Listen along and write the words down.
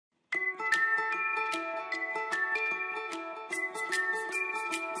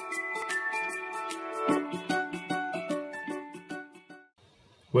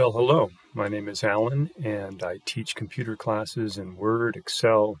Well, hello. My name is Alan, and I teach computer classes in Word,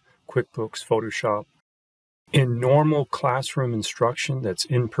 Excel, QuickBooks, Photoshop. In normal classroom instruction that's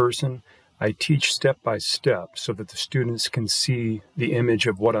in person, I teach step by step so that the students can see the image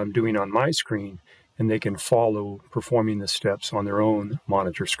of what I'm doing on my screen, and they can follow performing the steps on their own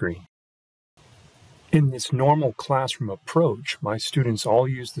monitor screen. In this normal classroom approach, my students all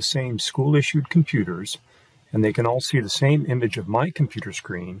use the same school-issued computers, and they can all see the same image of my computer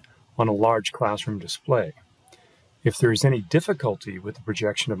screen on a large classroom display. If there is any difficulty with the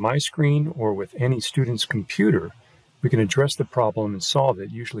projection of my screen or with any student's computer, we can address the problem and solve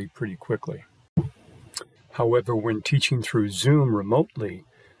it usually pretty quickly. However, when teaching through Zoom remotely,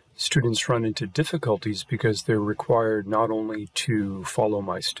 students run into difficulties because they're required not only to follow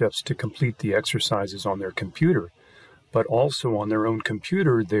my steps to complete the exercises on their computer, but also on their own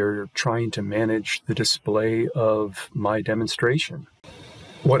computer, they're trying to manage the display of my demonstration.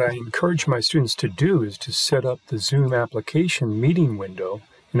 What I encourage my students to do is to set up the Zoom application meeting window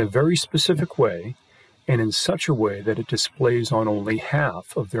in a very specific way and in such a way that it displays on only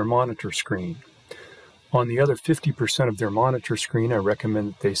half of their monitor screen. On the other 50% of their monitor screen, I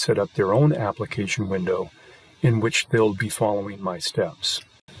recommend that they set up their own application window in which they'll be following my steps.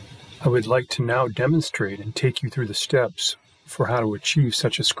 I would like to now demonstrate and take you through the steps for how to achieve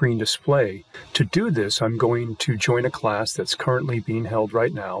such a screen display. To do this, I'm going to join a class that's currently being held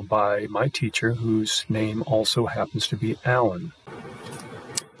right now by my teacher, whose name also happens to be Alan.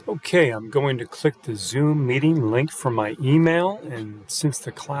 Okay, I'm going to click the Zoom meeting link from my email, and since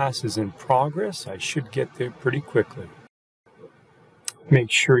the class is in progress, I should get there pretty quickly.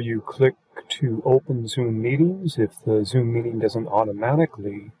 Make sure you click to open Zoom meetings. If the Zoom meeting doesn't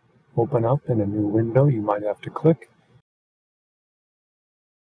automatically open up in a new window, you might have to click.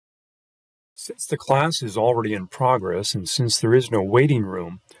 Since the class is already in progress and since there is no waiting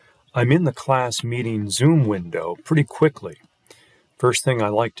room, I'm in the class meeting Zoom window pretty quickly. First thing I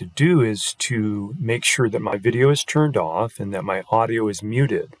like to do is to make sure that my video is turned off and that my audio is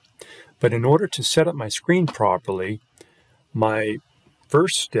muted. But in order to set up my screen properly, my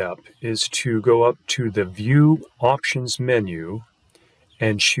first step is to go up to the View Options menu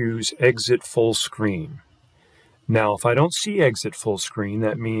and choose Exit Full Screen. Now, if I don't see Exit Full Screen,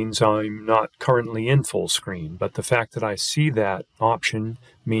 that means I'm not currently in full screen, but the fact that I see that option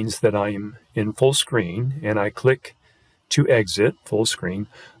means that I am in full screen, and I click to exit full screen.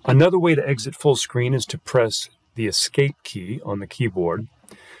 Another way to exit full screen is to press the Escape key on the keyboard.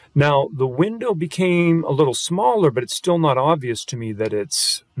 Now, the window became a little smaller, but it's still not obvious to me that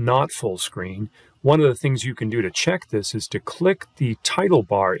it's not full screen. One of the things you can do to check this is to click the title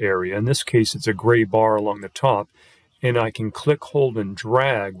bar area. In this case, it's a gray bar along the top, and I can click, hold, and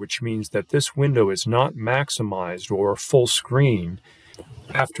drag, which means that this window is not maximized or full screen.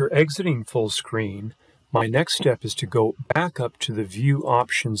 After exiting full screen, my next step is to go back up to the View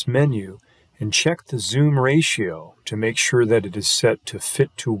Options menu and check the zoom ratio to make sure that it is set to Fit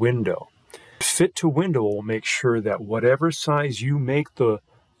to Window. Fit to Window will make sure that whatever size you make the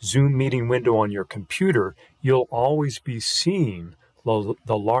Zoom meeting window on your computer, you'll always be seeing the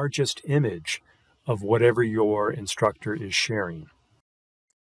largest image of whatever your instructor is sharing.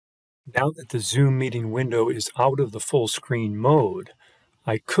 Now that the Zoom meeting window is out of the full screen mode,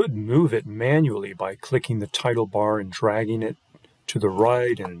 I could move it manually by clicking the title bar and dragging it to the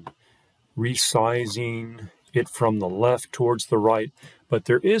right and resizing it from the left towards the right, but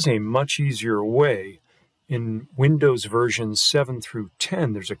there is a much easier way. In Windows versions 7 through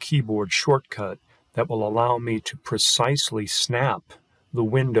 10, there's a keyboard shortcut that will allow me to precisely snap the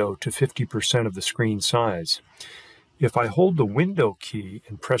window to 50% of the screen size. If I hold the window key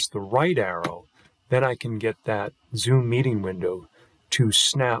and press the right arrow, then I can get that Zoom meeting window to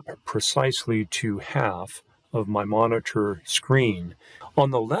snap precisely to half of my monitor screen.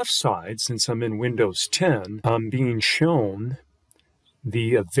 On the left side, since I'm in Windows 10, I'm being shown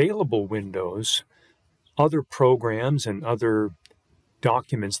the available windows, other programs and other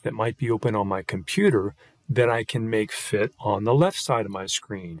documents that might be open on my computer that I can make fit on the left side of my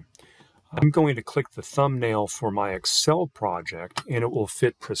screen. I'm going to click the thumbnail for my Excel project, and it will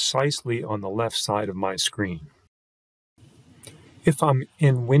fit precisely on the left side of my screen. If I'm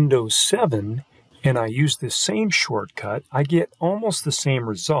in Windows 7 and I use this same shortcut, I get almost the same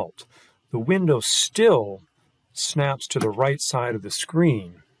result. The window still snaps to the right side of the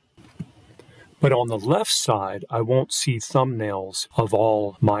screen, but on the left side, I won't see thumbnails of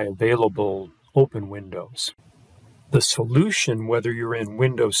all my available open windows. The solution, whether you're in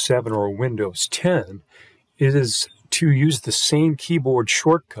Windows 7 or Windows 10, is to use the same keyboard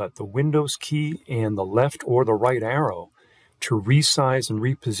shortcut, the Windows key and the left or the right arrow, to resize and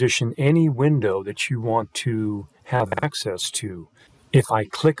reposition any window that you want to have access to. If I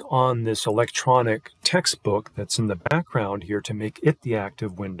click on this electronic textbook that's in the background here to make it the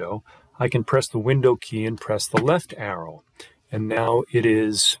active window, I can press the window key and press the left arrow. And now it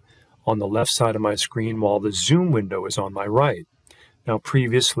is on the left side of my screen while the Zoom window is on my right. Now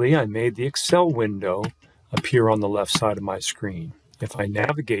previously I made the Excel window appear on the left side of my screen. If I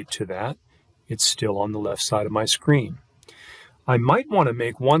navigate to that, it's still on the left side of my screen. I might want to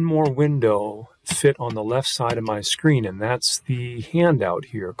make one more window fit on the left side of my screen, and that's the handout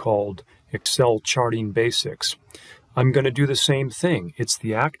here called Excel Charting Basics. I'm going to do the same thing. It's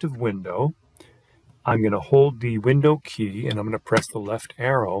the active window. I'm going to hold the window key and I'm going to press the left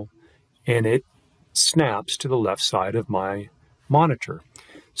arrow, and it snaps to the left side of my monitor.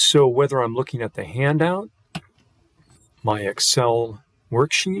 So whether I'm looking at the handout, my Excel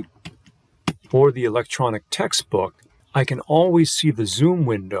worksheet, or the electronic textbook, I can always see the Zoom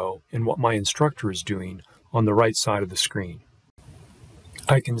window and what my instructor is doing on the right side of the screen.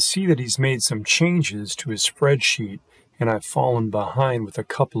 I can see that he's made some changes to his spreadsheet, and I've fallen behind with a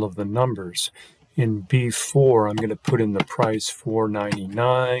couple of the numbers. In B4, I'm going to put in the price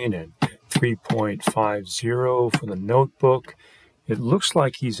 $4.99 and 3.50 for the notebook. It looks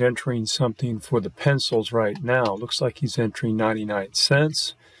like he's entering something for the pencils right now. It looks like he's entering 99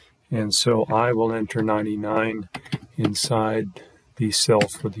 cents. And so I will enter 99 inside the cell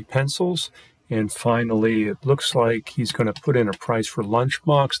for the pencils. And finally, it looks like he's going to put in a price for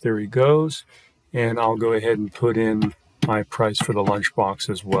lunchbox. There he goes. And I'll go ahead and put in my price for the lunchbox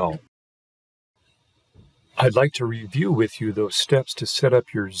as well. I'd like to review with you those steps to set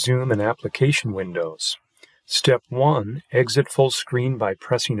up your Zoom and application windows. Step 1, exit full screen by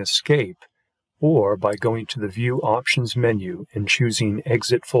pressing Escape, or by going to the View Options menu and choosing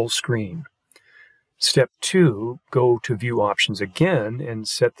Exit Full Screen. Step 2, go to View Options again and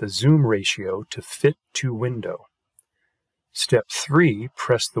set the zoom ratio to Fit to Window. Step 3,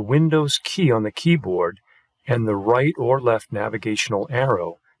 press the Windows key on the keyboard and the right or left navigational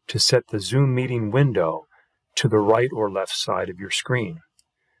arrow to set the Zoom meeting window to the right or left side of your screen.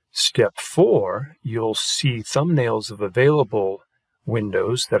 Step 4, you'll see thumbnails of available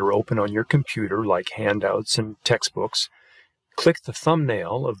windows that are open on your computer, like handouts and textbooks. Click the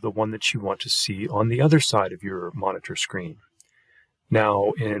thumbnail of the one that you want to see on the other side of your monitor screen.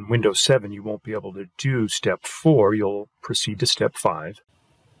 Now, in Windows 7, you won't be able to do Step 4. You'll proceed to Step 5.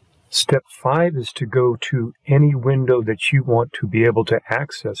 Step 5 is to go to any window that you want to be able to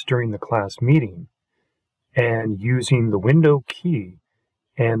access during the class meeting, and using the window key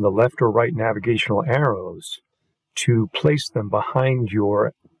and the left or right navigational arrows to place them behind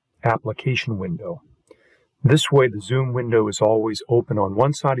your application window. This way, the Zoom window is always open on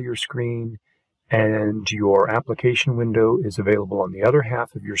one side of your screen, and your application window is available on the other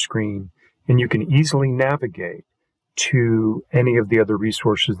half of your screen, and you can easily navigate to any of the other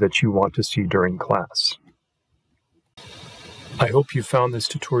resources that you want to see during class. I hope you found this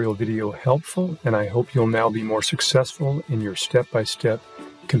tutorial video helpful, and I hope you'll now be more successful in your step-by-step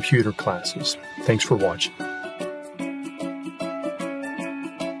computer classes. Thanks for watching.